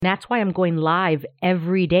That's why I'm going live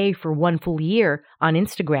every day for 1 full year on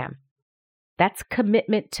Instagram. That's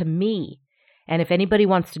commitment to me. And if anybody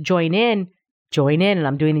wants to join in. And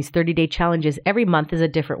I'm doing these 30-day challenges. Every month is a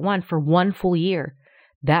different one for 1 full year.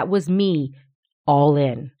 That was me all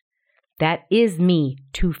in. That is me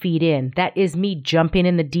 2 feet in. That is me jumping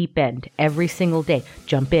in the deep end every single day.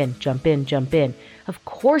 Jump in, jump in, jump in. Of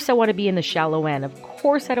course I want to be in the shallow end. Of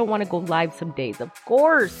course I don't want to go live some days. Of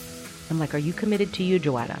course. I'm like, are you committed to you,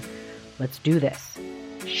 Joanna? Let's do this.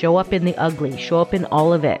 Show up in the ugly. Show up in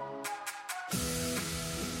all of it.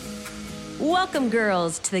 Welcome,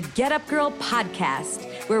 girls, to the Get Up Girl podcast,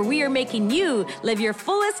 where we are making you live your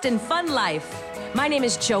fullest and fun life. My name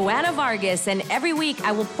is Joanna Vargas, and every week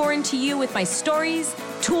I will pour into you with my stories,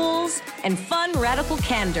 tools, and fun radical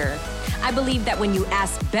candor. I believe that when you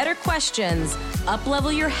ask better questions,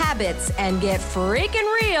 up-level your habits, and get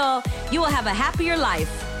freaking real, you will have a happier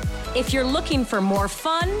life. If you're looking for more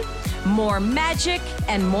fun, more magic,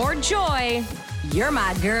 and more joy, you're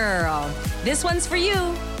my girl. This one's for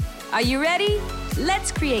you. Are you ready?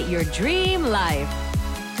 Let's create your dream life.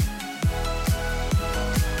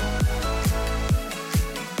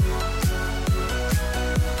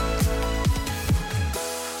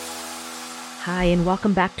 Hi, and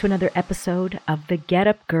welcome back to another episode of the Get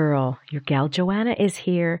Up Girl. Your gal Joanna is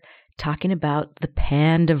here talking about the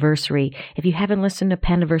Pandeversary. If you haven't listened to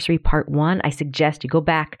Pandeversary Part 1, I suggest you go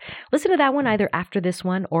back, listen to that one either after this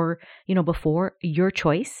one or, before, your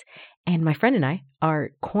choice. And my friend and I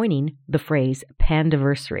are coining the phrase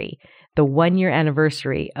Pandeversary, the 1-year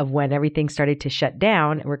anniversary of when everything started to shut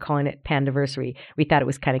down, and we're calling it Pandeversary. We thought it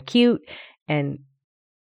was kind of cute and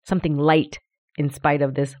something light in spite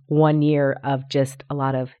of this 1 year of just a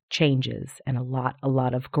lot of changes and a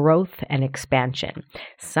lot of growth and expansion.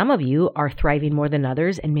 Some of you are thriving more than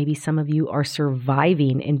others, and maybe some of you are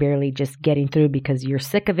surviving and barely just getting through because you're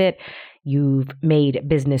sick of it. You've made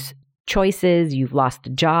business choices, you've lost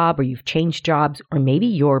a job, or you've changed jobs, or maybe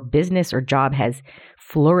your business or job has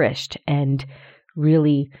flourished and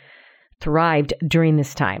really thrived during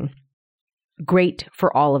this time. Great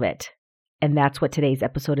for all of it. And that's what today's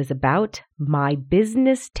episode is about. My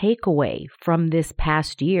business takeaway from this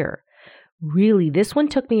past year. Really, this one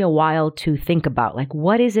took me a while to think about. Like,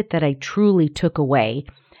 what is it that I truly took away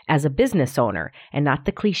as a business owner? And not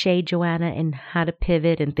the cliche, Joanna, and how to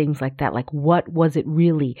pivot and things like that. Like, what was it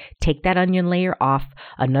really? Take that onion layer off,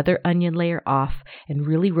 another onion layer off, and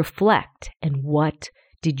really reflect. And what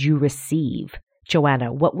did you receive?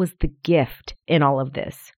 Joanna, what was the gift in all of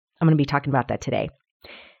this? I'm going to be talking about that today.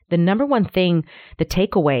 The number one thing, the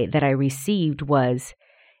takeaway that I received was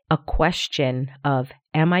a question of,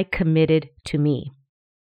 am I committed to me?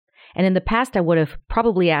 And in the past, I would have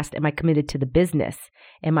probably asked, am I committed to the business?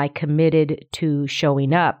 Am I committed to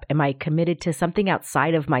showing up? Am I committed to something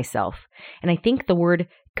outside of myself? And I think the word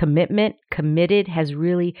committed has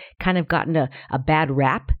really kind of gotten a bad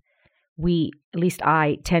rap. At least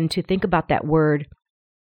I tend to think about that word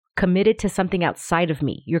committed to something outside of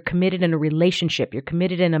me. You're committed in a relationship. You're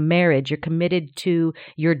committed in a marriage. You're committed to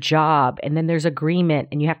your job. And then there's agreement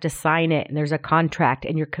and you have to sign it and there's a contract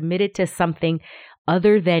and you're committed to something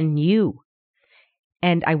other than you.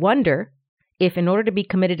 And I wonder if in order to be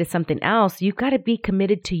committed to something else, you've got to be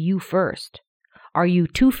committed to you first. Are you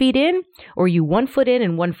 2 feet in or are you 1 foot in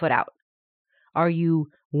and 1 foot out? Are you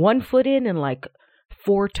 1 foot in and like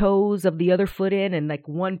 4 toes of the other foot in and like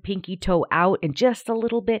 1 pinky toe out and just a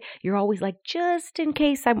little bit? You're always like, just in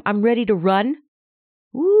case I'm ready to run.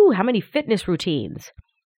 Ooh, how many fitness routines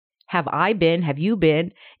have you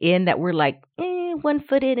been in that were like 1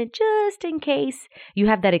 foot in and just in case? You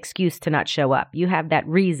have that excuse to not show up. You have that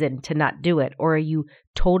reason to not do it. Or are you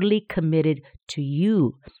totally committed to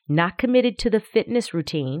you? Not committed to the fitness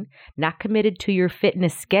routine, not committed to your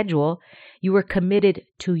fitness schedule. You are committed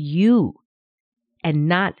to you. And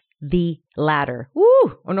not the latter.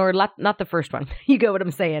 Woo! Or not the first one. You get what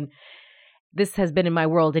I'm saying? This has been in my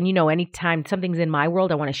world. And anytime something's in my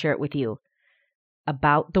world, I want to share it with you.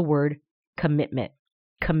 About the word commitment.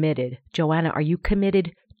 Committed. Joanna, are you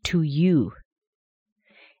committed to you?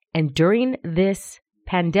 And during this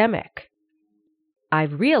pandemic,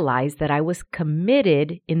 I've realized that I was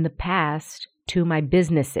committed in the past to my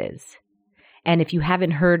businesses. And if you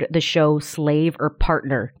haven't heard the show Slave or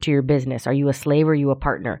Partner to Your Business, are you a slave or are you a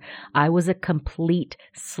partner? I was a complete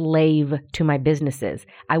slave to my businesses.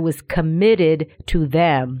 I was committed to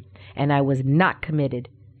them and I was not committed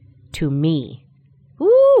to me.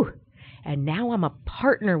 Woo! And now I'm a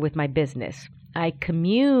partner with my business. I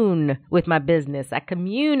commune with my business. I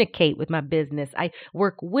communicate with my business. I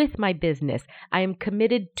work with my business. I am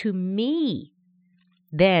committed to me.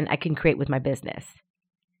 Then I can create with my business.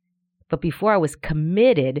 But before I was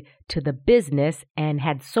committed to the business and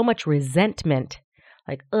had so much resentment,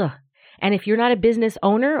 like, ugh. And if you're not a business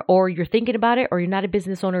owner or you're thinking about it or you're not a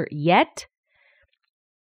business owner yet,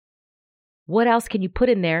 what else can you put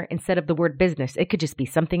in there instead of the word business? It could just be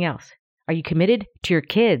something else. Are you committed to your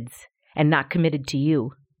kids and not committed to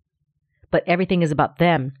you? But everything is about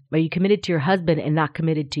them. Are you committed to your husband and not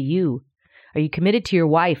committed to you? Are you committed to your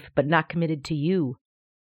wife but not committed to you?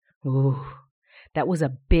 Ooh, that was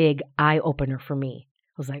a big eye-opener for me.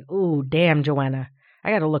 I was like, ooh, damn, Joanna.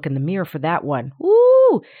 I got to look in the mirror for that one.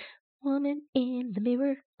 Ooh, woman in the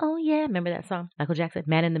mirror. Oh, yeah. Remember that song? Michael Jackson,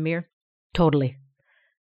 Man in the Mirror? Totally.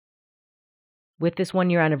 With this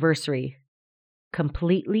 1-year anniversary,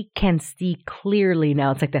 completely can see clearly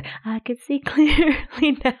now. It's like that. I could see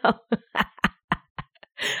clearly now.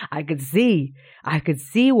 I could see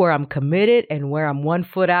where I'm committed and where I'm 1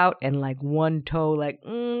 foot out and like 1 toe, like,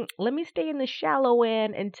 let me stay in the shallow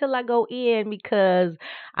end until I go in because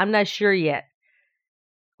I'm not sure yet.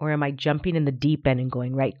 Or am I jumping in the deep end and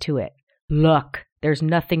going right to it? Look, there's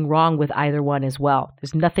nothing wrong with either one as well.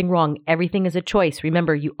 There's nothing wrong. Everything is a choice.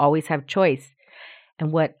 Remember, you always have choice.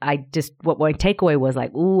 And what my takeaway was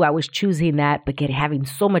like, ooh, I was choosing that, but having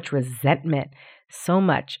so much resentment, so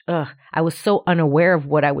much. I was so unaware of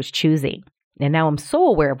what I was choosing. And now I'm so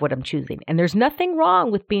aware of what I'm choosing. And there's nothing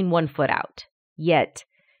wrong with being 1 foot out. Yet,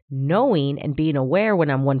 knowing and being aware when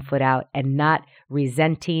I'm 1 foot out and not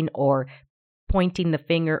resenting or pointing the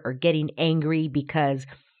finger or getting angry because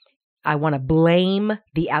I want to blame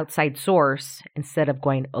the outside source instead of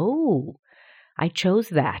going, oh, I chose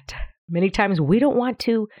that. Many times we don't want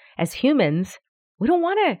to, as humans, we don't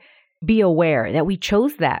want to be aware that we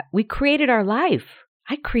chose that. We created our life.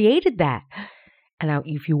 I created that. And now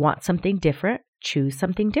if you want something different, choose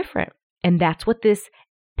something different. And that's what this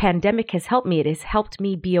pandemic has helped me. It has helped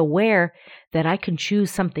me be aware that I can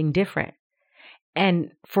choose something different.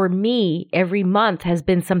 And for me, every month has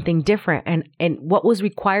been something different. And what was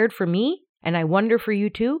required for me, and I wonder for you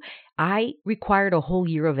too, I required a whole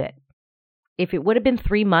year of it. If it would have been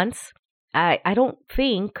 3 months, I don't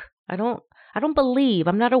believe,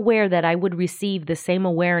 I'm not aware that I would receive the same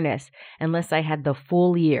awareness unless I had the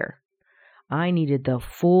full year. I needed the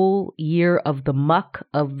full year of the muck,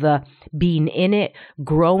 of the being in it,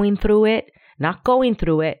 growing through it, not going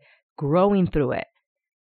through it, growing through it.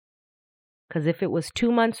 Because if it was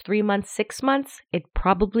 2 months, 3 months, 6 months, it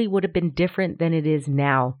probably would have been different than it is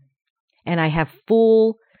now. And I have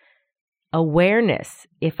full awareness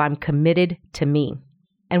if I'm committed to me.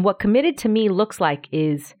 And what committed to me looks like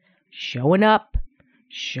is showing up,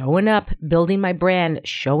 building my brand,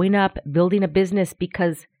 showing up, building a business,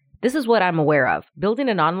 because this is what I'm aware of. Building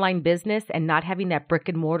an online business and not having that brick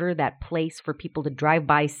and mortar, that place for people to drive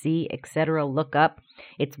by, see, etc., look up.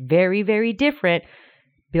 It's very, very different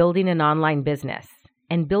building an online business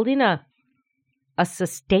and building a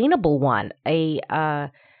sustainable one,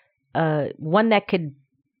 one that could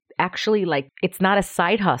actually, like, it's not a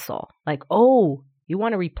side hustle. Like, oh, you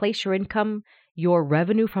want to replace your income, your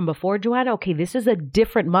revenue from before, Joanna? Okay, this is a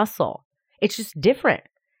different muscle. It's just different.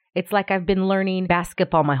 It's like I've been learning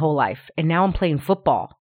basketball my whole life, and now I'm playing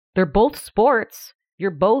football. They're both sports.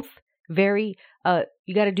 You're both very,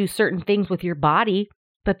 you got to do certain things with your body,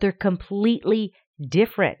 but they're completely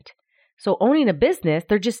different. So owning a business,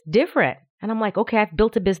 they're just different. And I'm like, okay, I've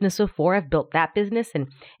built a business before. I've built that business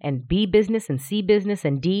and B business and C business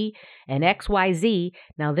and D and X, Y, Z.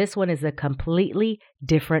 Now this one is a completely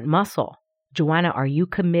different muscle. Joanna, are you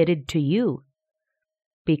committed to you?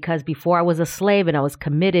 Because before I was a slave and I was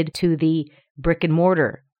committed to the brick and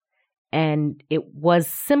mortar, and it was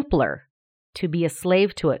simpler to be a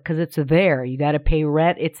slave to it because it's there. You got to pay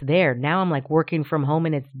rent. It's there. Now I'm like working from home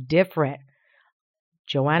and it's different.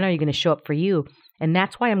 Joanna, are you going to show up for you? And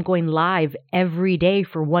that's why I'm going live every day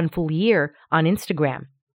for 1 full year on Instagram.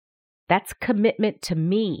 That's commitment to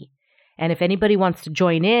me. And if anybody wants to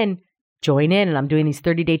join in, and I'm doing these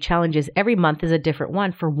 30-day challenges. Every month is a different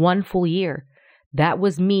one for 1 full year. That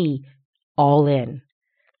was me all in.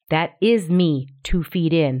 That is me 2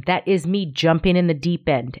 feet in. That is me jumping in the deep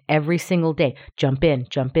end every single day. Jump in,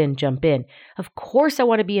 jump in, jump in. Of course I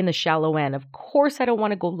want to be in the shallow end. Of course I don't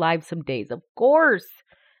want to go live some days. Of course.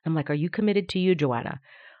 I'm like, are you committed to you, Joanna?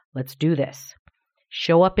 Let's do this.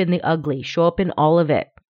 Show up in the ugly. Show up in all of it.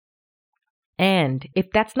 And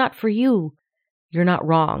if that's not for you, you're not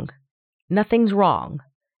wrong. Nothing's wrong.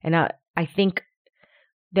 And I think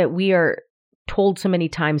that we are told so many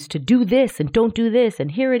times to do this and don't do this,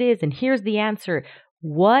 and here it is, and here's the answer.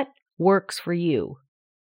 What works for you?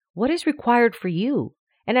 What is required for you?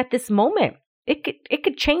 And at this moment, it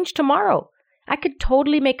could change tomorrow. I could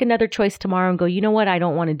totally make another choice tomorrow and go, you know what? I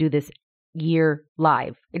don't want to do this year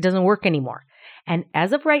live. It doesn't work anymore. And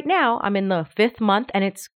as of right now, I'm in the 5th month and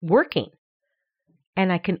it's working.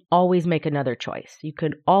 And I can always make another choice. You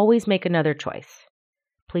could always make another choice.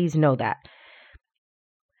 Please know that.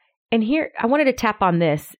 And here, I wanted to tap on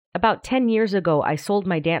this. About 10 years ago, I sold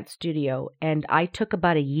my dance studio and I took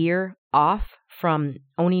about a year off from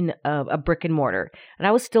owning a brick and mortar. And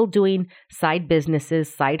I was still doing side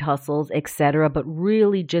businesses, side hustles, etc., but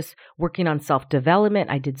really just working on self-development.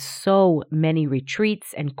 I did so many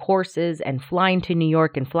retreats and courses and flying to New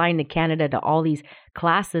York and flying to Canada to all these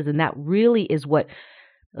classes. And that really is what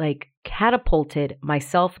catapulted my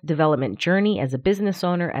self-development journey as a business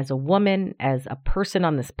owner, as a woman, as a person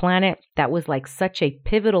on this planet. That was such a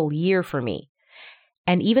pivotal year for me.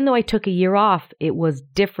 And even though I took a year off, it was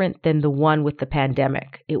different than the one with the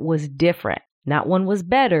pandemic. It was different. Not one was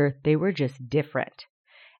better. They were just different.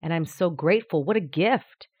 And I'm so grateful. What a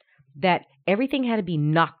gift that everything had to be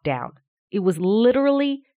knocked down. It was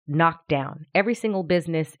literally knocked down. Every single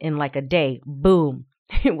business in a day, boom.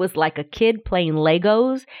 It was like a kid playing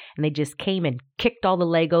Legos, and they just came and kicked all the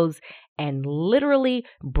Legos and literally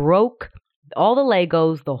broke all the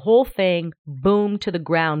Legos, the whole thing, boom, to the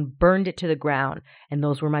ground, burned it to the ground. And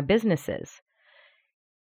those were my businesses.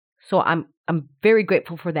 So I'm very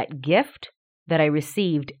grateful for that gift that I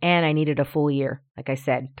received, and I needed a full year. Like I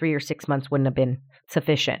said, 3 or 6 months wouldn't have been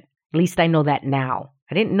sufficient. At least I know that now.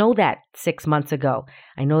 I didn't know that 6 months ago.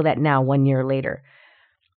 I know that now 1 year later.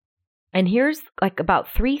 And here's about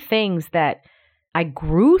 3 things that I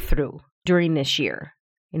grew through during this year,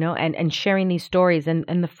 and sharing these stories.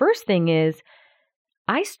 And the first thing is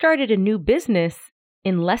I started a new business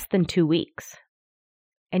in less than 2 weeks.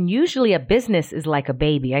 And usually a business is like a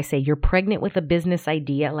baby. I say you're pregnant with a business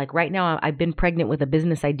idea. Like right now, I've been pregnant with a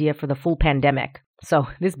business idea for the full pandemic. So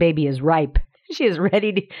this baby is ripe. She is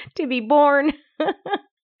ready to be born.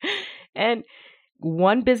 And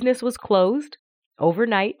one business was closed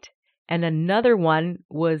overnight. And another one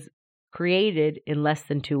was created in less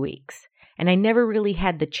than 2 weeks. And I never really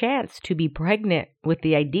had the chance to be pregnant with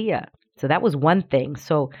the idea. So that was one thing.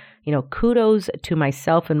 So, kudos to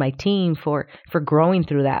myself and my team for growing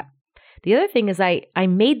through that. The other thing is I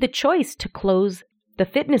made the choice to close the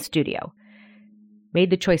fitness studio. Made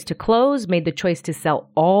the choice to close, made the choice to sell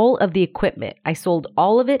all of the equipment. I sold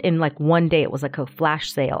all of it in one day. It was a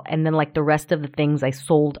flash sale. And then the rest of the things I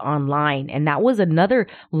sold online. And that was another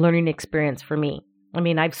learning experience for me. I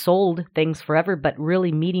mean, I've sold things forever, but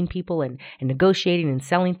really meeting people and negotiating and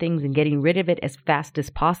selling things and getting rid of it as fast as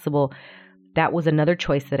possible, that was another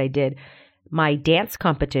choice that I did. My dance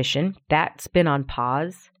competition, that's been on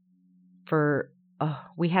pause for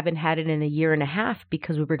we haven't had it in a year and a half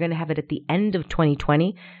because we were going to have it at the end of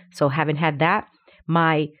 2020. So haven't had that.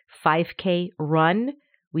 My 5K run,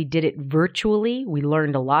 we did it virtually. We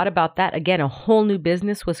learned a lot about that. Again, a whole new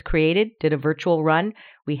business was created, did a virtual run.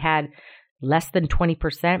 We had less than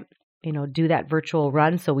 20%, do that virtual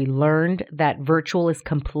run. So we learned that virtual is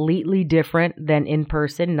completely different than in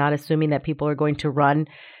person, not assuming that people are going to run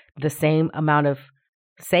the same amount of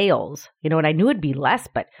sales, and I knew it'd be less,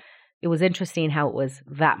 but it was interesting how it was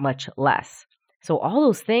that much less. So all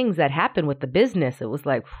those things that happened with the business, it was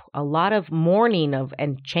a lot of mourning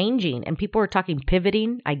and changing, and people were talking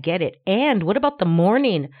pivoting. I get it. And what about the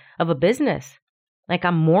mourning of a business?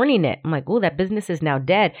 I'm mourning it. I'm oh, that business is now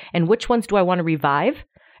dead. And which ones do I want to revive?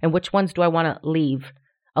 And which ones do I want to leave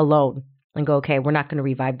alone and go, okay, we're not going to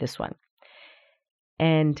revive this one.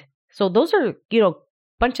 And so those are, a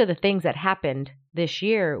bunch of the things that happened this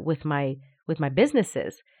year with my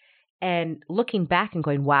businesses. And looking back and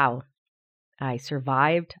going, wow, I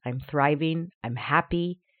survived, I'm thriving, I'm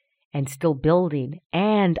happy, and still building.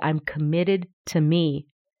 And I'm committed to me.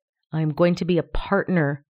 I'm going to be a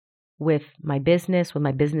partner with my business, when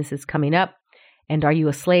my business is coming up. And are you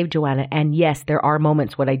a slave, Joanna? And yes, there are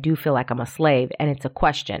moments when I do feel like I'm a slave. And it's a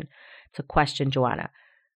question. It's a question, Joanna.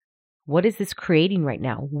 What is this creating right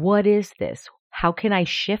now? What is this? How can I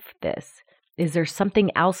shift this? Is there something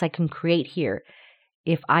else I can create here?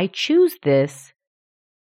 If I choose this,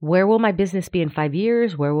 where will my business be in 5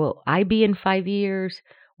 years? Where will I be in 5 years?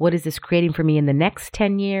 What is this creating for me in the next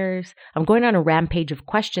 10 years? I'm going on a rampage of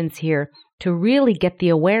questions here to really get the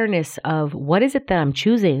awareness of what is it that I'm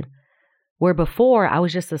choosing? Where before I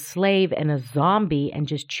was just a slave and a zombie and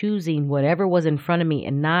just choosing whatever was in front of me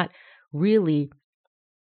and not really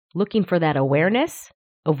looking for that awareness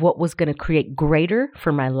of what was going to create greater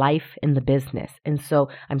for my life in the business. And so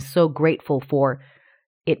I'm so grateful for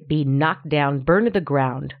it being knocked down, burned to the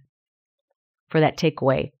ground for that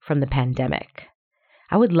takeaway from the pandemic.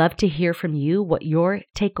 I would love to hear from you what your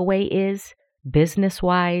takeaway is,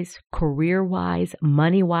 business-wise, career-wise,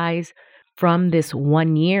 money-wise. from this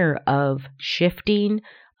 1 year of shifting,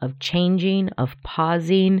 of changing, of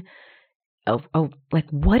pausing, of like,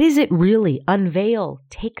 what is it really? Unveil,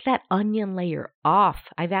 take that onion layer off.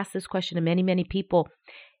 I've asked this question to many, many people,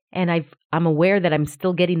 and I'm aware that I'm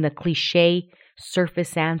still getting the cliche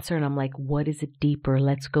surface answer, and I'm like, what is it deeper?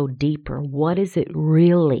 Let's go deeper. What is it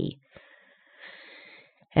really?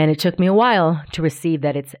 And it took me a while to receive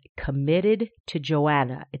that it's committed to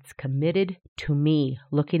Joanna. It's committed to me.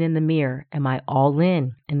 Looking in the mirror, am I all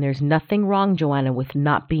in? And there's nothing wrong, Joanna, with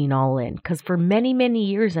not being all in. Because for many, many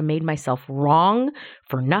years, I made myself wrong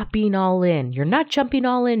for not being all in. You're not jumping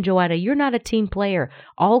all in, Joanna. You're not a team player.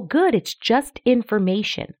 All good. It's just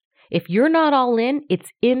information. If you're not all in, it's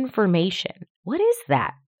information. What is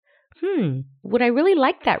that? Would I really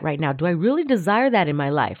like that right now? Do I really desire that in my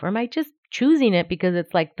life? Or am I just choosing it because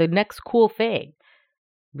it's like the next cool thing,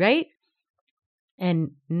 right?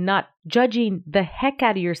 And not judging the heck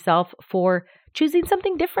out of yourself for choosing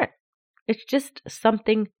something different. It's just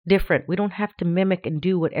something different. We don't have to mimic and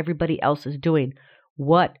do what everybody else is doing.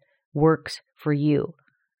 What works for you?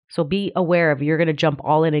 So be aware of, you're going to jump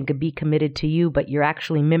all in and be committed to you, but you're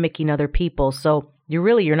actually mimicking other people. So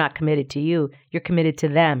you're not committed to you. You're committed to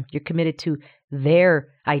them. You're committed to their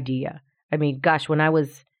idea. I mean, gosh, when I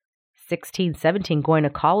was 16, 17, going to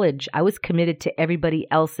college, I was committed to everybody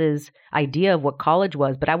else's idea of what college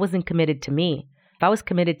was, but I wasn't committed to me. If I was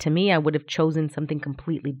committed to me, I would have chosen something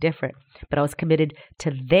completely different. But I was committed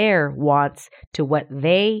to their wants, to what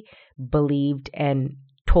they believed and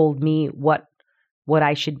told me what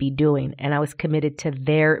I should be doing. And I was committed to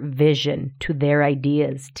their vision, to their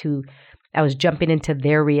ideas, I was jumping into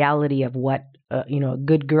their reality of what, a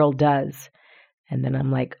good girl does. And then I'm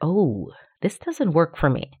like, oh, this doesn't work for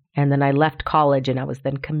me. And then I left college and I was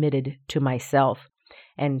then committed to myself.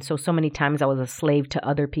 And so many times I was a slave to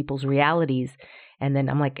other people's realities. And then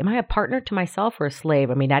I'm like, am I a partner to myself or a slave?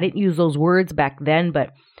 I mean, I didn't use those words back then,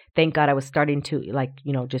 but thank God I was starting to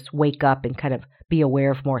just wake up and kind of be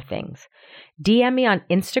aware of more things. DM me on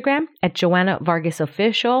Instagram at Joanna Vargas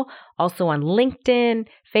Official, also on LinkedIn,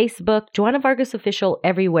 Facebook, Joanna Vargas Official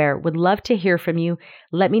everywhere. Would love to hear from you.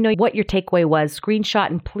 Let me know what your takeaway was. Screenshot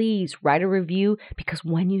and please write a review, because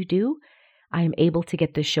when you do, I am able to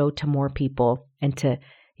get the show to more people and to,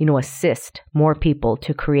 assist more people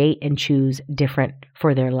to create and choose different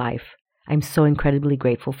for their life. I'm so incredibly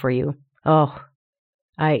grateful for you.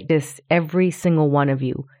 Every single one of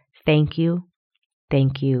you, thank you,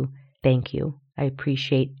 thank you, thank you. I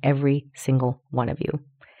appreciate every single one of you.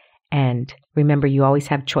 And remember, you always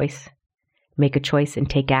have choice. Make a choice and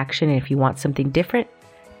take action. And if you want something different,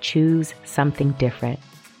 choose something different.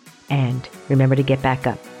 And remember to get back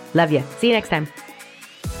up. Love you. See you next time.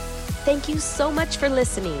 Thank you so much for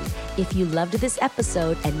listening. If you loved this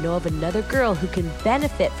episode and know of another girl who can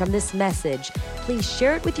benefit from this message, please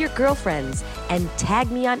share it with your girlfriends and tag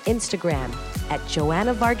me on Instagram at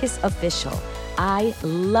Joanna Vargas Official. I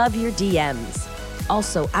love your DMs.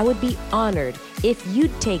 Also, I would be honored if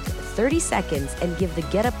you'd take 30 seconds and give the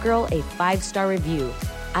Get Up Girl a 5-star review.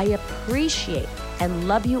 I appreciate and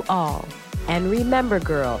love you all. And remember,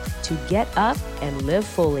 girl, to get up and live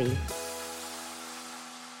fully.